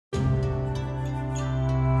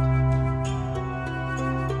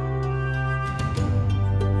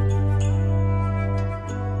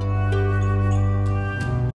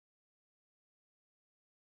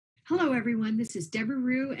Hello, everyone. This is Deborah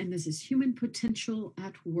Rue, and this is Human Potential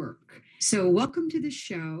at Work. So, welcome to the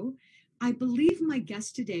show. I believe my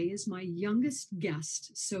guest today is my youngest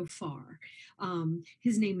guest so far.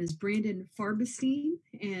 His name is Brandon Farbstein,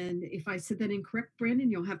 and if I said that incorrect, Brandon,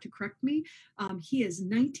 you'll have to correct me. He is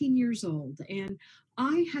 19 years old, and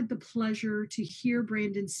I had the pleasure to hear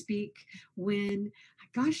Brandon speak when,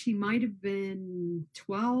 gosh, he might have been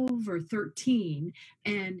 12 or 13,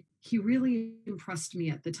 and he really impressed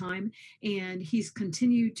me at the time, and he's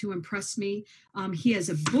continued to impress me. He has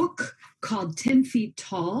a book called 10 Feet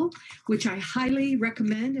Tall, which I highly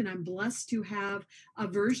recommend, and I'm blessed to have a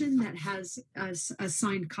version that has a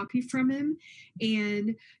signed copy from him.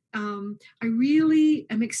 And I really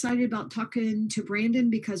am excited about talking to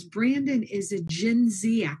Brandon because Brandon is a Gen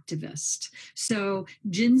Z activist. So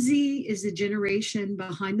Gen Z is the generation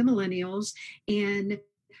behind the millennials, and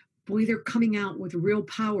boy, they're coming out with real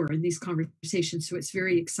power in these conversations. So it's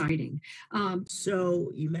very exciting.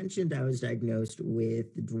 So you mentioned I was diagnosed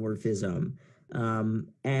with dwarfism,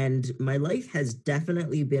 and my life has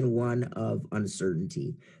definitely been one of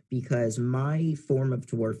uncertainty because my form of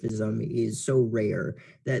dwarfism is so rare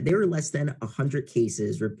that there are less than 100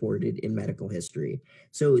 cases reported in medical history.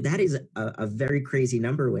 So that is a very crazy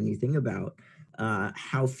number when you think about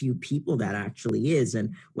how few people that actually is.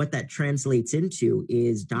 And what that translates into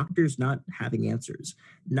is doctors not having answers,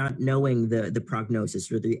 not knowing the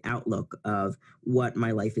prognosis or the outlook of what my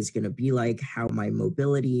life is going to be like, how my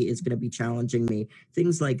mobility is going to be challenging me,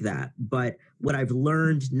 things like that. But what I've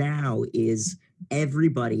learned now is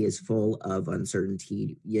everybody is full of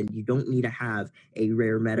uncertainty. You don't need to have a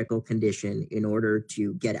rare medical condition in order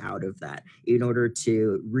to get out of that, in order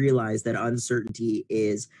to realize that uncertainty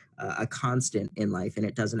is a constant in life and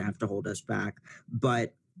it doesn't have to hold us back.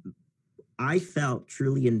 But I felt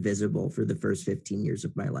truly invisible for the first 15 years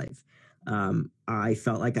of my life. I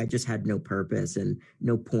felt like I just had no purpose and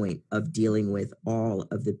no point of dealing with all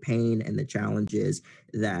of the pain and the challenges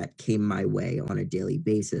that came my way on a daily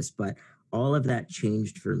basis. But all of that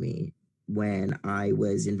changed for me when I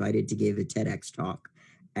was invited to give a Tedx talk.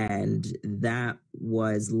 And that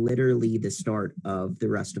was literally the start of the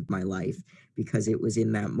rest of my life, because it was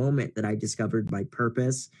in that moment that I discovered my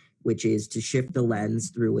purpose, which is to shift the lens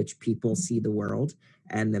through which people see the world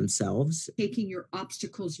and themselves. Taking your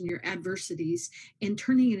obstacles and your adversities and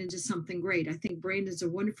turning it into something great. I think Brandon's a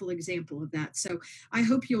wonderful example of that. So I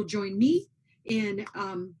hope you'll join me in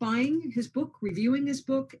buying his book, reviewing his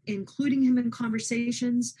book, including him in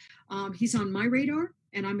conversations. He's on my radar,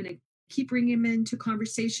 and I'm going to keep bringing him into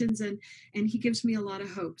conversations, and he gives me a lot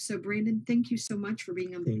of hope. So Brandon, thank you so much for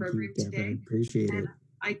being on the program today. Appreciate it.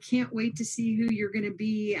 I can't wait to see who you're going to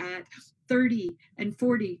be at 30 and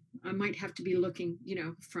 40. I might have to be looking,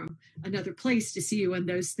 from another place to see you in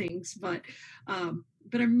those things, but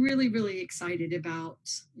I'm really, really excited about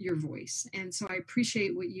your voice. And so I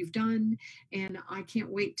appreciate what you've done, and I can't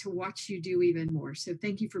wait to watch you do even more. So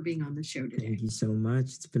thank you for being on the show today. Thank you so much.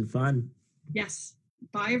 It's been fun. Yes.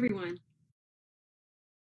 Bye, everyone.